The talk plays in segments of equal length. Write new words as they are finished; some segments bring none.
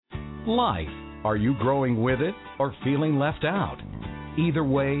Life. Are you growing with it or feeling left out? Either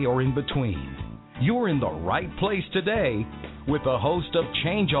way or in between, you're in the right place today with the host of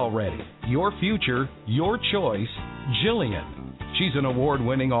Change Already, Your Future, Your Choice, Jillian. She's an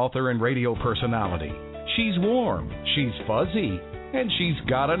award-winning author and radio personality. She's warm, she's fuzzy, and she's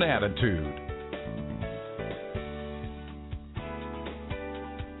got an attitude.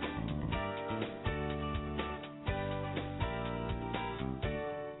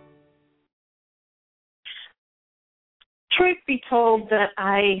 Truth be told, that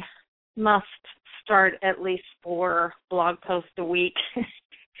I must start at least 4 blog posts a week.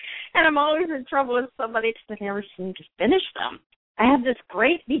 And I'm always in trouble with somebody because I never seem to finish them. I have this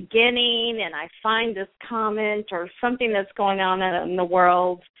great beginning, and I find this comment or something that's going on in the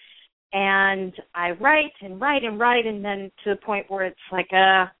world, and I write and write and write, and then to the point where it's like,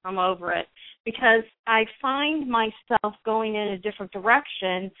 I'm over it. Because I find myself going in a different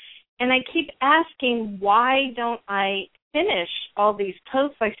direction, and I keep asking, why don't I finish all these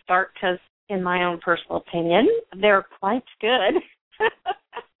posts I start? Because in my own personal opinion, they're quite good.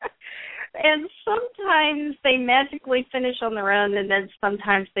 And sometimes they magically finish on their own, and then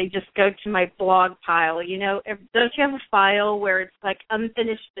sometimes they just go to my blog pile. You know, don't you have a file where it's like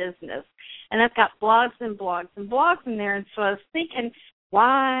unfinished business? And I've got blogs and blogs and blogs in there. And so I was thinking,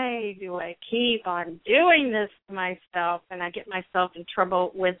 why do I keep on doing this to myself? And I get myself in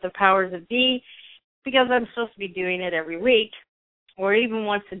trouble with the powers that be because I'm supposed to be doing it every week or even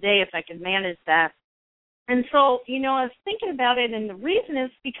once a day if I can manage that. And so, you know, I was thinking about it, and the reason is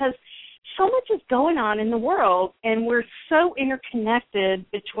because so much is going on in the world, and we're so interconnected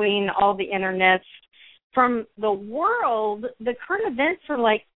between all the internets. From the world, the current events are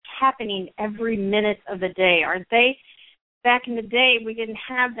like happening every minute of the day, aren't they? Back in the day, we didn't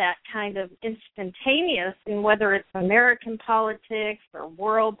have that kind of instantaneous, and whether it's American politics or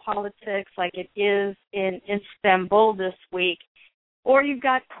world politics like it is in Istanbul this week, or you've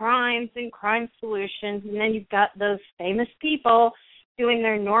got crimes and crime solutions, and then you've got those famous people doing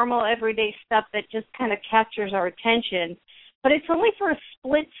their normal everyday stuff that just kind of captures our attention. But it's only for a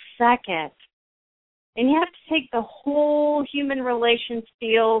split second. And you have to take the whole human relations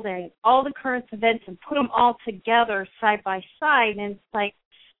field and all the current events and put them all together side by side. And it's like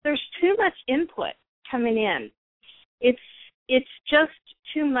there's too much input coming in. It's just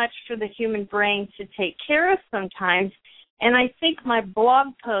too much for the human brain to take care of sometimes. And I think my blog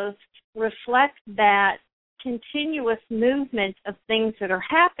posts reflect that continuous movement of things that are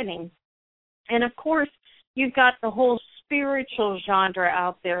happening. And, of course, you've got the whole spiritual genre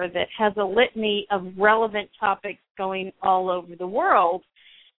out there that has a litany of relevant topics going all over the world.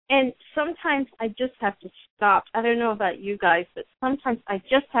 And sometimes I just have to stop. I don't know about you guys, but sometimes I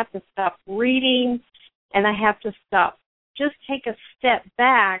just have to stop reading, and I have to stop, just take a step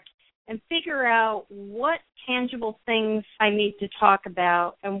back and figure out what tangible things I need to talk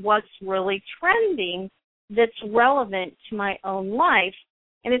about and what's really trending that's relevant to my own life.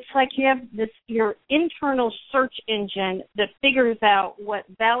 And it's like you have your internal search engine that figures out what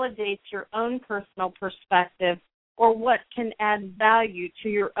validates your own personal perspective or what can add value to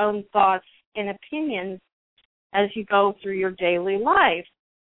your own thoughts and opinions as you go through your daily life.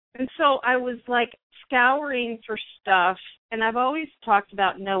 And so I was like scouring for stuff, and I've always talked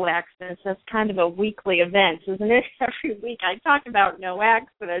about no accidents. That's kind of a weekly event, isn't it? Every week I talk about no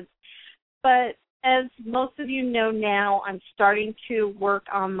accidents. But as most of you know now, I'm starting to work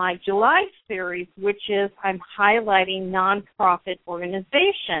on my July series, which is I'm highlighting nonprofit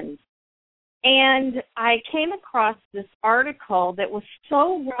organizations. And I came across this article that was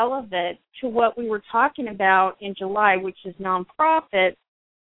so relevant to what we were talking about in July, which is nonprofit,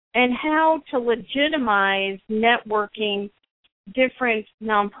 and how to legitimize networking different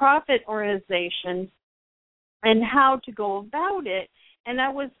nonprofit organizations and how to go about it. And I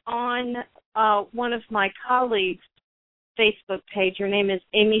was on one of my colleagues' Facebook page. Her name is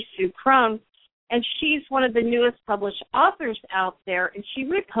Amy Sue Crone, and she's one of the newest published authors out there, and she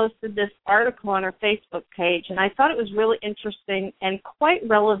reposted this article on her Facebook page, and I thought it was really interesting and quite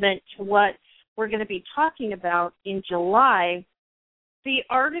relevant to what we're going to be talking about in July. The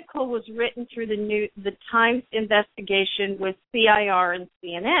article was written through the Times investigation with CIR and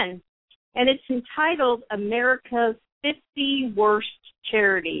CNN, and it's entitled America's 50 Worst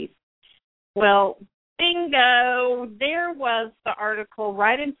Charities. Well, bingo, there was the article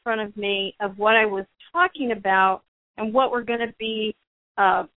right in front of me of what I was talking about and what we're going to be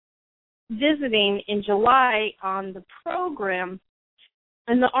visiting in July on the program.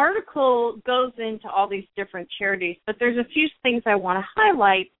 And the article goes into all these different charities, but there's a few things I want to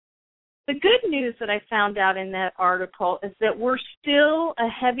highlight. The good news that I found out in that article is that we're still a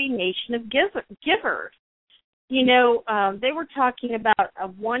heavy nation of givers. You know, they were talking about a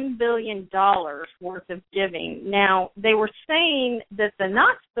 $1 billion worth of giving. Now, they were saying that the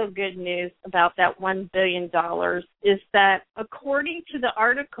not-so-good news about that $1 billion is that, according to the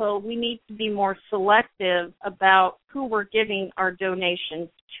article, we need to be more selective about who we're giving our donations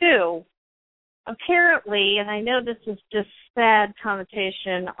to. Apparently, and I know this is just sad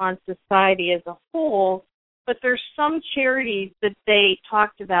connotation on society as a whole, but there's some charities that they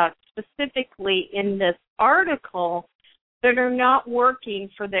talked about specifically in this article that are not working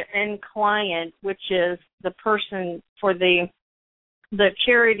for their end client, which is the person for the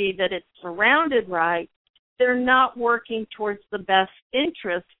charity that it's surrounded right. They're not working towards the best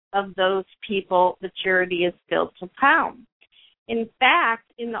interest of those people the charity is built to pound. In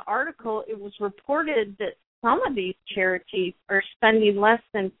fact, in the article, it was reported that some of these charities are spending less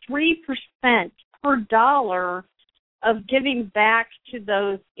than 3% per dollar of giving back to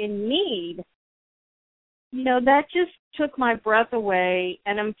those in need. You know, that just took my breath away,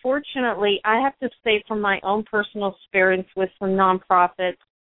 and unfortunately, I have to say from my own personal experience with some nonprofits,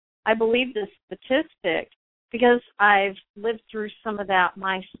 I believe this statistic because I've lived through some of that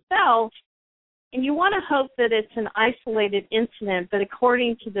myself, and you want to hope that it's an isolated incident, but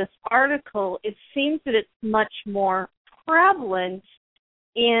according to this article, it seems that it's much more prevalent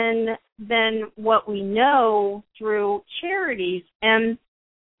than what we know through charities. And,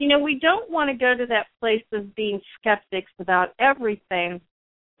 you know, we don't want to go to that place of being skeptics about everything.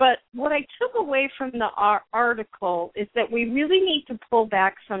 But what I took away from the article is that we really need to pull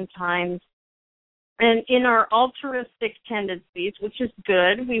back sometimes. And in our altruistic tendencies, which is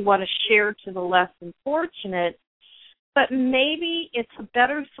good, we want to share to the less unfortunate, but maybe it's a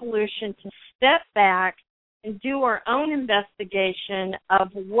better solution to step back and do our own investigation of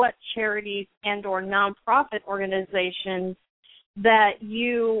what charities and or nonprofit organizations that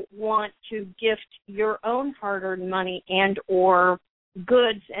you want to gift your own hard-earned money and or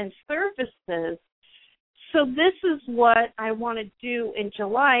goods and services. So this is what I want to do in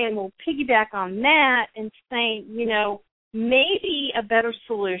July, and we'll piggyback on that and saying, you know, maybe a better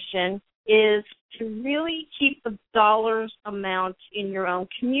solution is to really keep the dollars amount in your own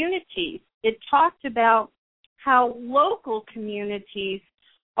communities. It talked about how local communities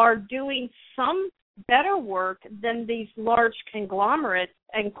are doing some better work than these large conglomerates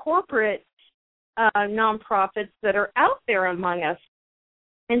and corporate nonprofits that are out there among us.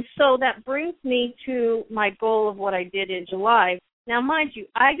 And so that brings me to my goal of what I did in July. Now, mind you,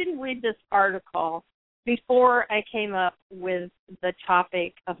 I didn't read this article before I came up with the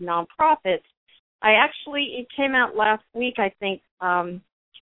topic of nonprofits. It came out last week, I think.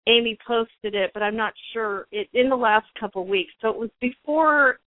 Amy posted it, but I'm not sure, in the last couple of weeks. So it was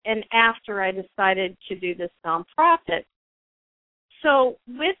before and after I decided to do this nonprofit. So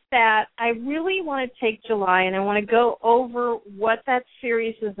with that, I really want to take July and I want to go over what that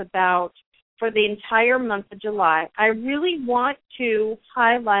series is about for the entire month of July. I really want to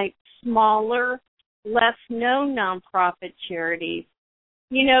highlight smaller, less known nonprofit charities.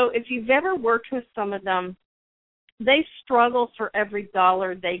 You know, if you've ever worked with some of them, they struggle for every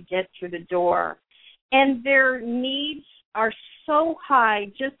dollar they get through the door. And their needs are so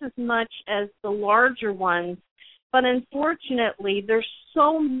high, just as much as the larger ones. But unfortunately, there's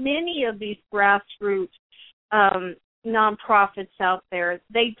so many of these grassroots nonprofits out there.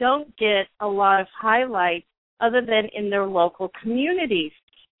 They don't get a lot of highlight other than in their local communities.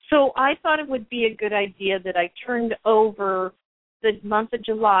 So I thought it would be a good idea that I turned over the month of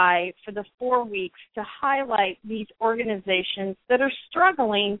July for the 4 weeks to highlight these organizations that are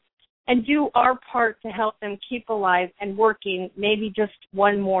struggling and do our part to help them keep alive and working maybe just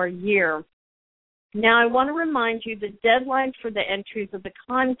one more year. Now, I want to remind you the deadline for the entries of the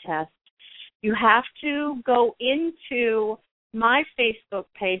contest, you have to go into my Facebook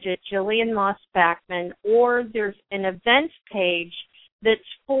page at Jillian Maas Backman, or there's an events page that's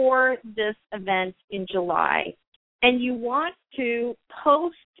for this event in July. And you want to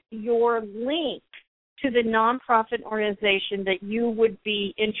post your link to the nonprofit organization that you would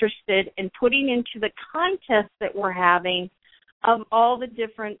be interested in putting into the contest that we're having of all the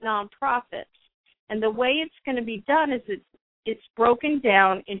different nonprofits. And the way it's going to be done is it's broken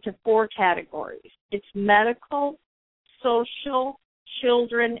down into 4 categories. It's medical, social,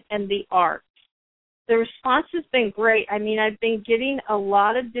 children, and the arts. The response has been great. I mean, I've been getting a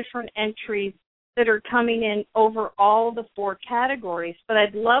lot of different entries that are coming in over all the 4 categories, but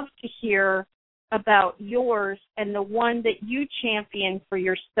I'd love to hear about yours and the one that you champion for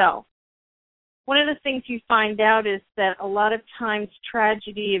yourself. one of the things you find out is that a lot of times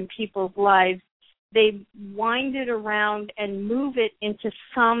tragedy in people's lives, they wind it around and move it into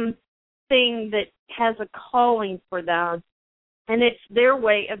something that has a calling for them, and it's their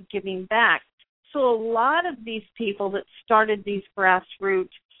way of giving back. So a lot of these people that started these grassroots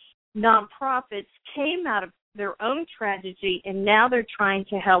nonprofits came out of their own tragedy, and now they're trying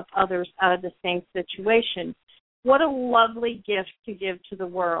to help others out of the same situation. What a lovely gift to give to the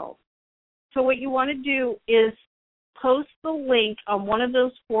world. So what you want to do is post the link on one of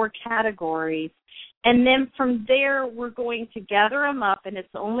those 4 categories, and then from there we're going to gather them up, and it's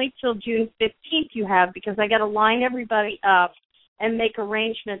only till June 15th you have, because I got to line everybody up and make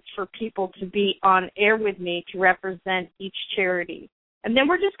arrangements for people to be on air with me to represent each charity. And then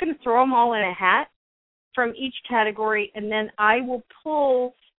we're just going to throw them all in a hat from each category, and then I will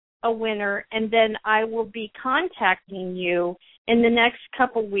pull a winner, and then I will be contacting you in the next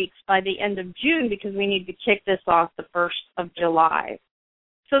couple weeks by the end of June, because we need to kick this off the 1st of July.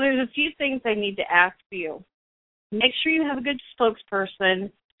 So there's a few things I need to ask you. Make sure you have a good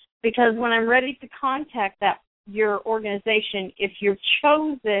spokesperson, because when I'm ready to contact your organization, if you're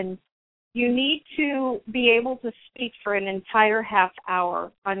chosen, you need to be able to speak for an entire half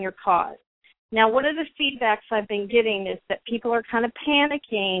hour on your cause. Now, one of the feedbacks I've been getting is that people are kind of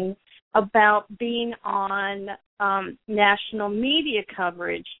panicking about being on national media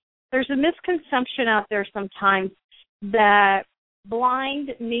coverage. There's a misconception out there sometimes that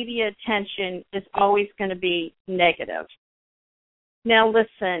blind media attention is always going to be negative. Now,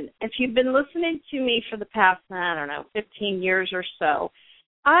 listen, if you've been listening to me for the past, 15 years or so,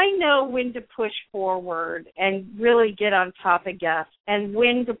 I know when to push forward and really get on top of guests and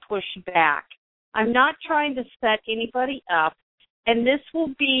when to push back. I'm not trying to set anybody up, and this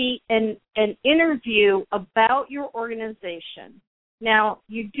will be an interview about your organization. Now,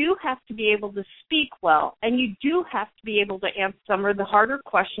 you do have to be able to speak well, and you do have to be able to answer some of the harder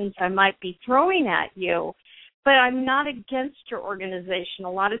questions I might be throwing at you, but I'm not against your organization.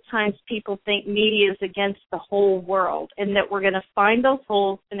 A lot of times people think media is against the whole world and that we're going to find those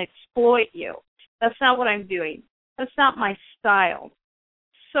holes and exploit you. That's not what I'm doing. That's not my style.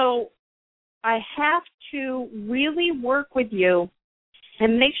 So I have to really work with you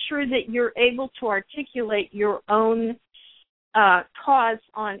and make sure that you're able to articulate your own cause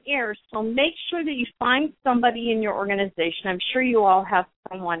on air. So make sure that you find somebody in your organization. I'm sure you all have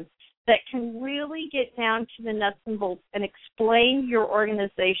someone that can really get down to the nuts and bolts and explain your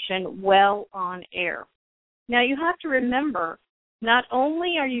organization well on air. Now, you have to remember, not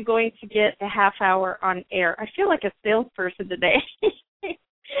only are you going to get a half hour on air, I feel like a salesperson today.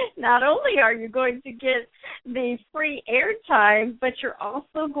 Not only are you going to get the free airtime, but you're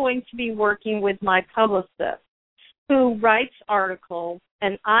also going to be working with my publicist who writes articles,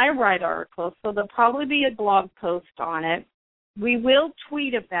 and I write articles, so there'll probably be a blog post on it. We will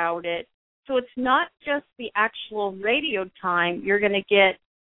tweet about it. So it's not just the actual radio time you're going to get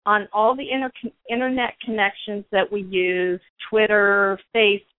on all the internet connections that we use, Twitter,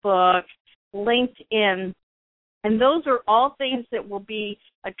 Facebook, LinkedIn, and those are all things that will be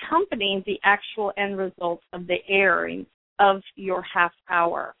accompanying the actual end result of the airing of your half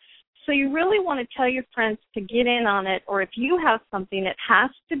hour. So you really want to tell your friends to get in on it, or if you have something, it has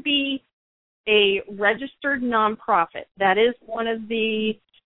to be a registered nonprofit. That is one of the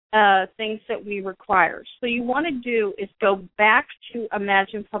things that we require. So you want to do is go back to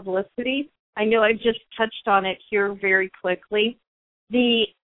Imagine Publicity. I know I just touched on it here very quickly. The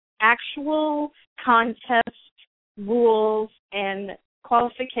actual contest rules and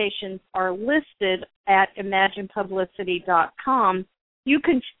qualifications are listed at imaginepublicity.com. You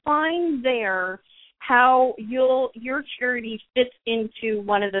can find there how your charity fits into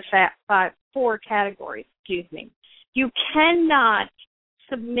one of the four categories. You cannot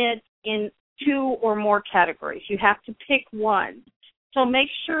submit in 2 or more categories. You have to pick one. So make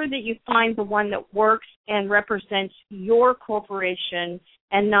sure that you find the one that works and represents your corporation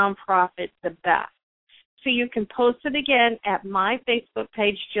and nonprofit the best. So you can post it again at my Facebook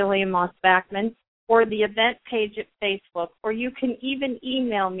page, Jillian Maas Backman, or the event page at Facebook, or you can even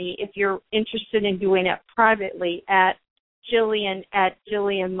email me if you're interested in doing it privately at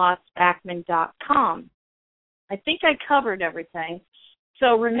Jillian@JillianMaasBackman.com. I think I covered everything.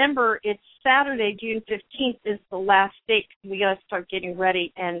 So remember, it's Saturday, June 15th is the last date. We got to start getting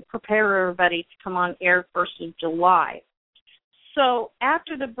ready and prepare everybody to come on air 1st of July. So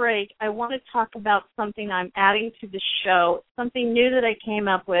after the break, I want to talk about something I'm adding to the show, something new that I came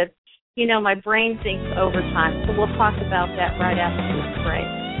up with. You know, my brain thinks overtime, so we'll talk about that right after this break.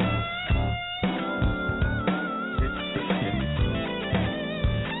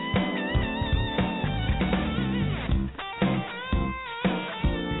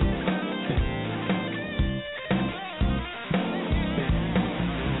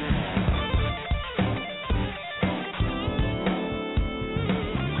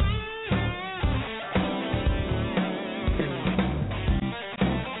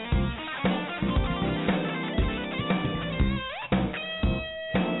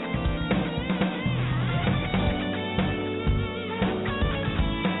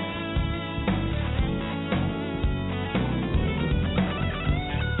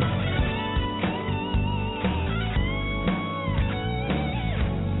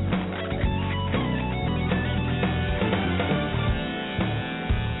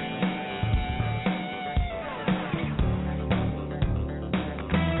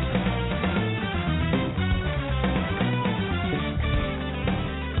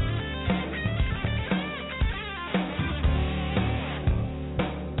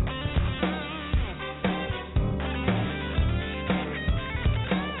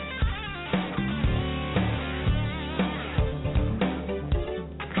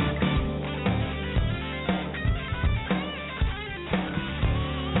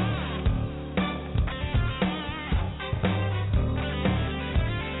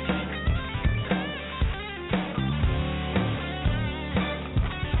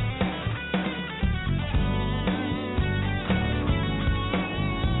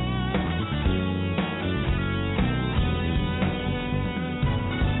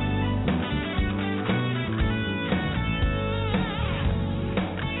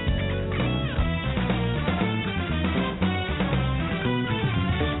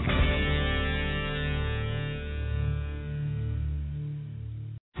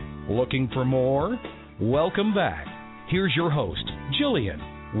 Looking for more? Welcome back. Here's your host, Jillian,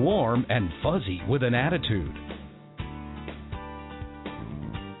 warm and fuzzy with an attitude.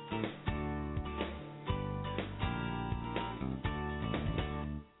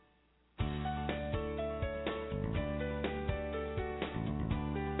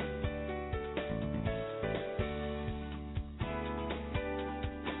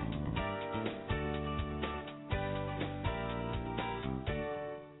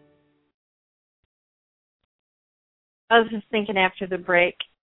 I was just thinking after the break,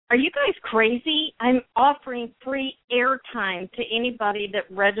 are you guys crazy? I'm offering free airtime to anybody that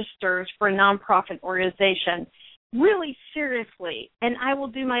registers for a nonprofit organization. Really seriously. And I will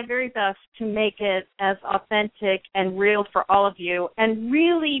do my very best to make it as authentic and real for all of you and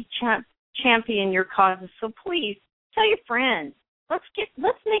really champion your causes. So please tell your friends. Let's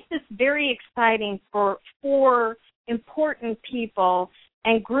make this very exciting for important people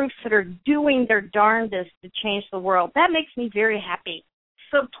and groups that are doing their darndest to change the world. That makes me very happy.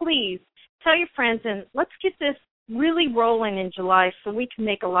 So please, tell your friends, and let's get this really rolling in July so we can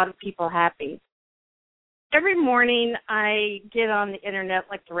make a lot of people happy. Every morning I get on the Internet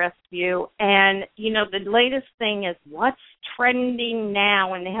like the rest of you, and, the latest thing is what's trending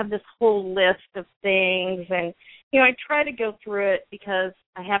now, and they have this whole list of things, and, I try to go through it because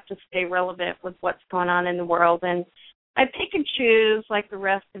I have to stay relevant with what's going on in the world, and I pick and choose like the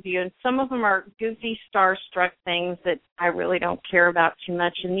rest of you, and some of them are goofy, starstruck things that I really don't care about too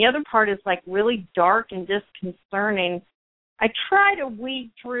much, and the other part is like really dark and disconcerting. I try to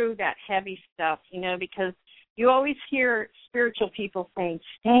weed through that heavy stuff, because you always hear spiritual people saying,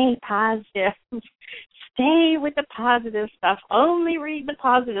 stay positive, stay with the positive stuff, only read the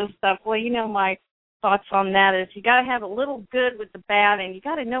positive stuff. Well, my thoughts on that is you got to have a little good with the bad, and you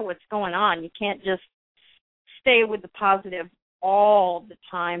got to know what's going on. You can't just stay with the positive all the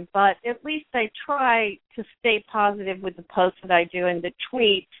time, but at least I try to stay positive with the posts that I do and the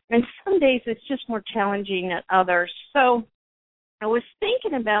tweets, and some days it's just more challenging than others. So I was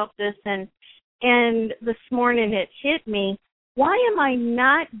thinking about this, and this morning it hit me, why am I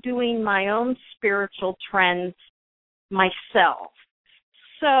not doing my own spiritual trends myself?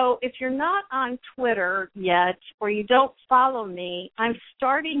 So if you're not on Twitter yet or you don't follow me, I'm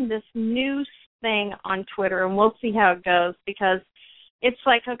starting this new thing on Twitter, and we'll see how it goes, because it's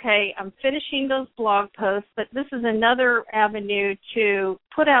like, okay, I'm finishing those blog posts, but this is another avenue to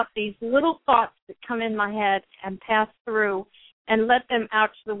put out these little thoughts that come in my head and pass through and let them out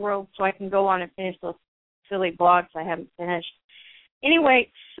to the world so I can go on and finish those silly blogs I haven't finished.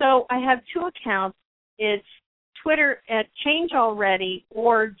 Anyway, so I have two accounts. It's Twitter at Change Already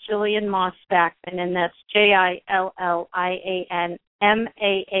or Jillian Maas Backman, and that's JILLIAN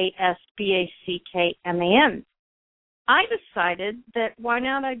MAASBACKMAN. I decided that why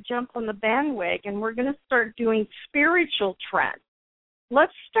not I jump on the bandwagon. We're going to start doing spiritual trends.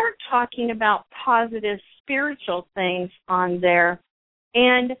 Let's start talking about positive spiritual things on there.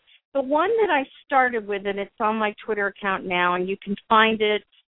 And the one that I started with, and it's on my Twitter account now, and you can find it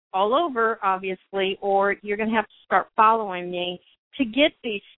all over, obviously, or you're going to have to start following me to get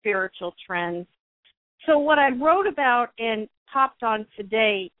these spiritual trends. So what I wrote about and popped on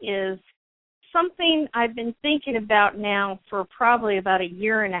today is something I've been thinking about now for probably about a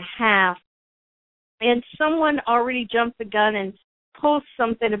year and a half, and someone already jumped the gun and posted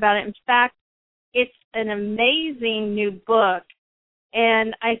something about it. In fact, it's an amazing new book,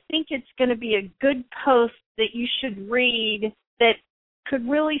 and I think it's going to be a good post that you should read that could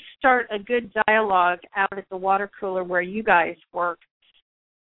really start a good dialogue out at the water cooler where you guys work.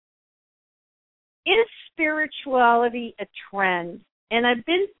 Is spirituality a trend? And I've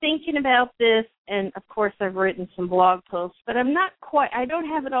been thinking about this, and of course I've written some blog posts, but I don't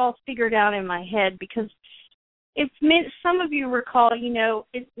have it all figured out in my head, because some of you recall,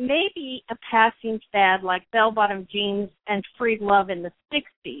 it may be a passing fad like bell-bottom jeans and free love in the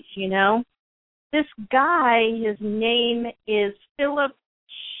 60s, This guy, his name is Philip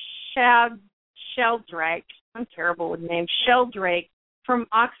Sheldrake. I'm terrible with names. Sheldrake from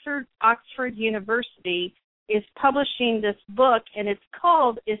Oxford University is publishing this book, and it's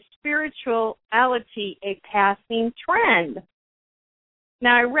called Is Spirituality a Passing Trend?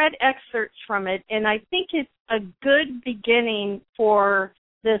 Now, I read excerpts from it, and I think it's a good beginning for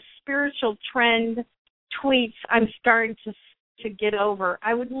the spiritual trend tweets I'm starting to get over.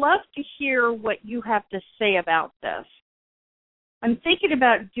 I would love to hear what you have to say about this. I'm thinking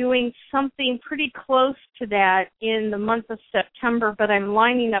about doing something pretty close to that in the month of September, but I'm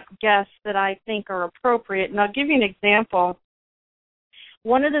lining up guests that I think are appropriate. And I'll give you an example.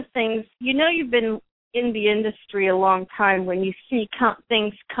 One of the things, you've been in the industry a long time when you see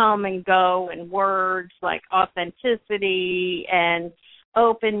things come and go and words like authenticity and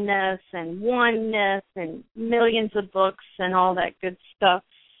openness and oneness and millions of books and all that good stuff.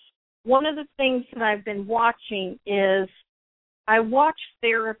 One of the things that I've been watching is I watch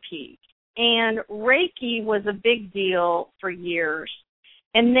therapy, and Reiki was a big deal for years,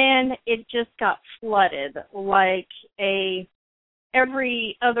 and then it just got flooded like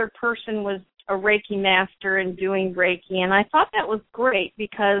every other person was a Reiki master and doing Reiki, and I thought that was great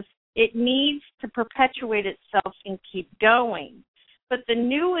because it needs to perpetuate itself and keep going. But the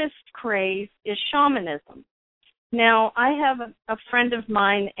newest craze is shamanism. Now, I have a friend of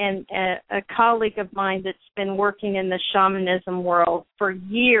mine and a colleague of mine that's been working in the shamanism world for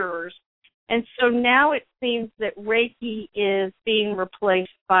years, and so now it seems that Reiki is being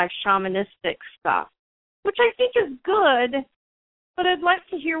replaced by shamanistic stuff, which I think is good, but I'd like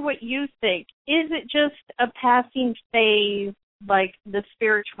to hear what you think. Is it just a passing phase, like the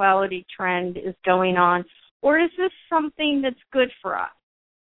spirituality trend is going on, or is this something that's good for us?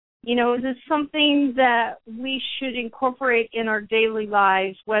 You know, is this something that we should incorporate in our daily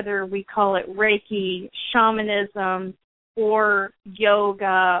lives, whether we call it Reiki, shamanism, or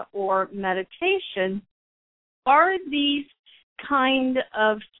yoga, or meditation? Are these kind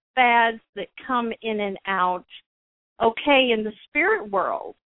of fads that come in and out okay in the spirit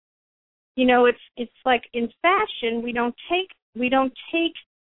world? You know, it's like in fashion, we don't take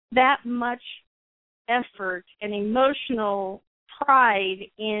that much effort and emotional pride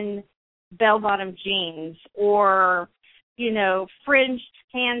in bell-bottom jeans or, you know, fringed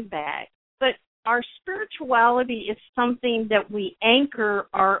handbags. But our spirituality is something that we anchor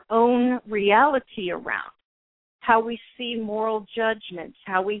our own reality around. How we see moral judgments,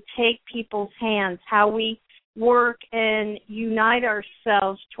 how we take people's hands, how we work and unite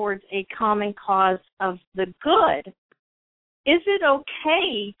ourselves towards a common cause of the good. Is it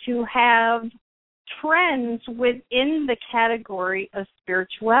okay to have trends within the category of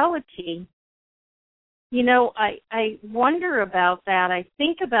spirituality? You know, I wonder about that. I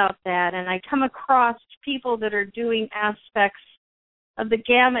think about that, and I come across people that are doing aspects of the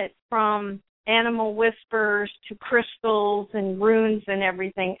gamut from animal whispers to crystals and runes and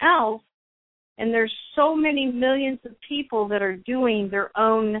everything else. And there's so many millions of people that are doing their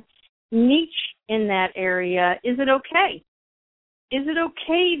own niche in that area. Is it okay? Is it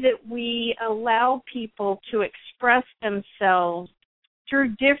okay that we allow people to express themselves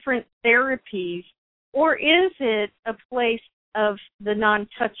through different therapies, or is it a place of the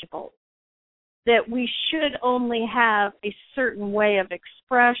non-touchable, that we should only have a certain way of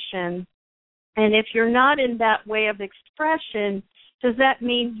expression? And if you're not in that way of expression, does that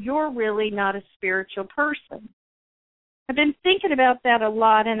mean you're really not a spiritual person? I've been thinking about that a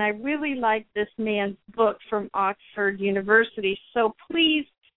lot, and I really like this man's book from Oxford University. So please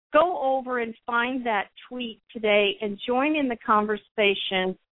go over and find that tweet today and join in the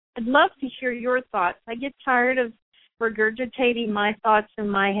conversation. I'd love to hear your thoughts. I get tired of regurgitating my thoughts in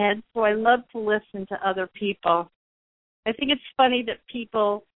my head, so I love to listen to other people. I think it's funny that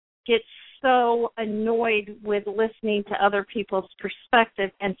people get so annoyed with listening to other people's perspective,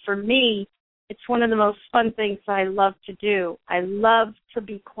 and for me, it's one of the most fun things I love to do. I love to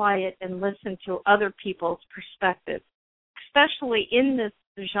be quiet and listen to other people's perspectives, especially in this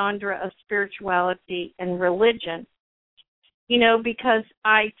genre of spirituality and religion. You know, because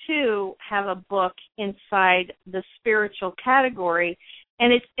I, too, have a book inside the spiritual category,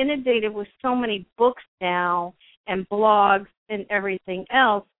 and it's inundated with so many books now and blogs and everything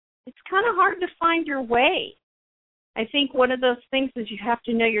else. It's kind of hard to find your way. I think one of those things is you have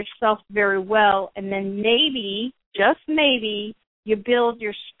to know yourself very well, and then maybe, just maybe, you build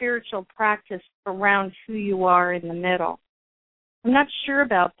your spiritual practice around who you are in the middle. I'm not sure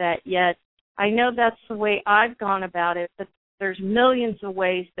about that yet. I know that's the way I've gone about it, but there's millions of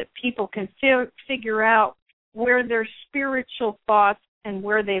ways that people can figure out where their spiritual thoughts and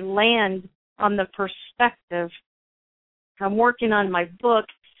where they land on the perspective. I'm working on my book,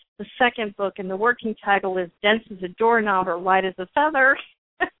 the second book, and the working title is Dense as a Doorknob or Light as a Feather.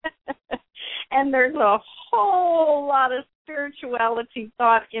 And there's a whole lot of spirituality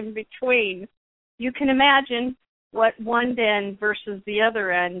thought in between. You can imagine what one end versus the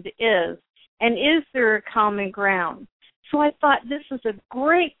other end is. And is there a common ground? So I thought this is a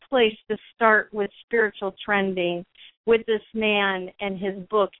great place to start with spiritual trending with this man and his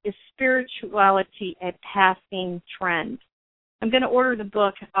book, Is Spirituality a Passing Trend? I'm going to order the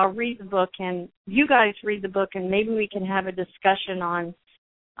book. I'll read the book, and you guys read the book, and maybe we can have a discussion on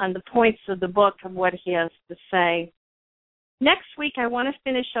the points of the book and what he has to say. Next week, I want to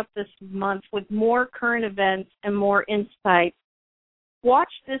finish up this month with more current events and more insights.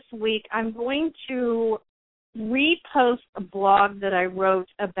 Watch this week. I'm going to repost a blog that I wrote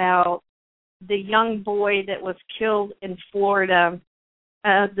about the young boy that was killed in Florida,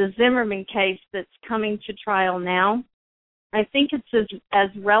 the Zimmerman case that's coming to trial now. I think it's as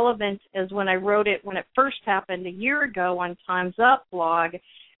relevant as when I wrote it when it first happened a year ago on Time's Up blog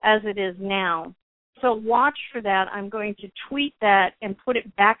as it is now. So watch for that. I'm going to tweet that and put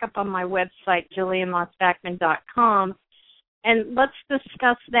it back up on my website, JillianMaasBackman.com. And let's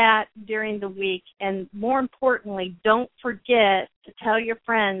discuss that during the week. And more importantly, don't forget to tell your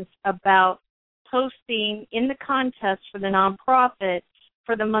friends about posting in the contest for the nonprofit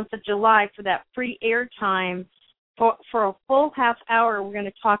for the month of July for that free airtime. For a full half hour, we're going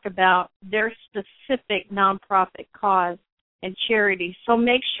to talk about their specific nonprofit cause and charity. So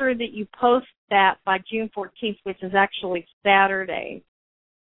make sure that you post that by June 14th, which is actually Saturday.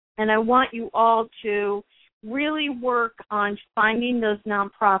 And I want you all to really work on finding those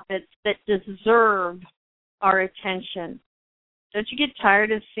nonprofits that deserve our attention. Don't you get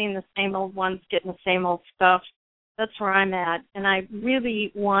tired of seeing the same old ones getting the same old stuff? That's where I'm at. And I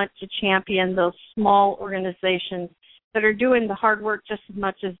really want to champion those small organizations that are doing the hard work just as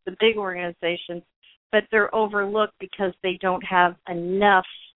much as the big organizations, but they're overlooked because they don't have enough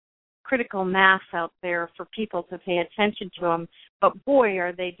critical mass out there for people to pay attention to them. But boy,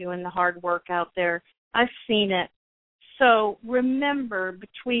 are they doing the hard work out there. I've seen it. So remember,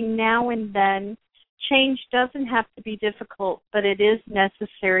 between now and then, change doesn't have to be difficult, but it is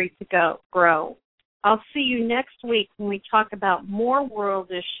necessary to grow. I'll see you next week when we talk about more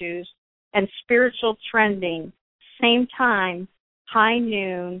world issues and spiritual trending. Same time, high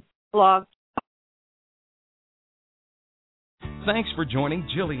noon, blog. Thanks for joining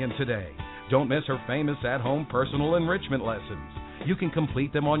Jillian today. Don't miss her famous at-home personal enrichment lessons. You can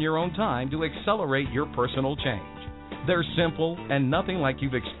complete them on your own time to accelerate your personal change. They're simple and nothing like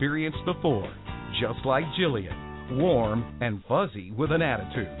you've experienced before. Just like Jillian, warm and fuzzy with an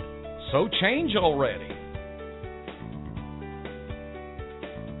attitude. So change already.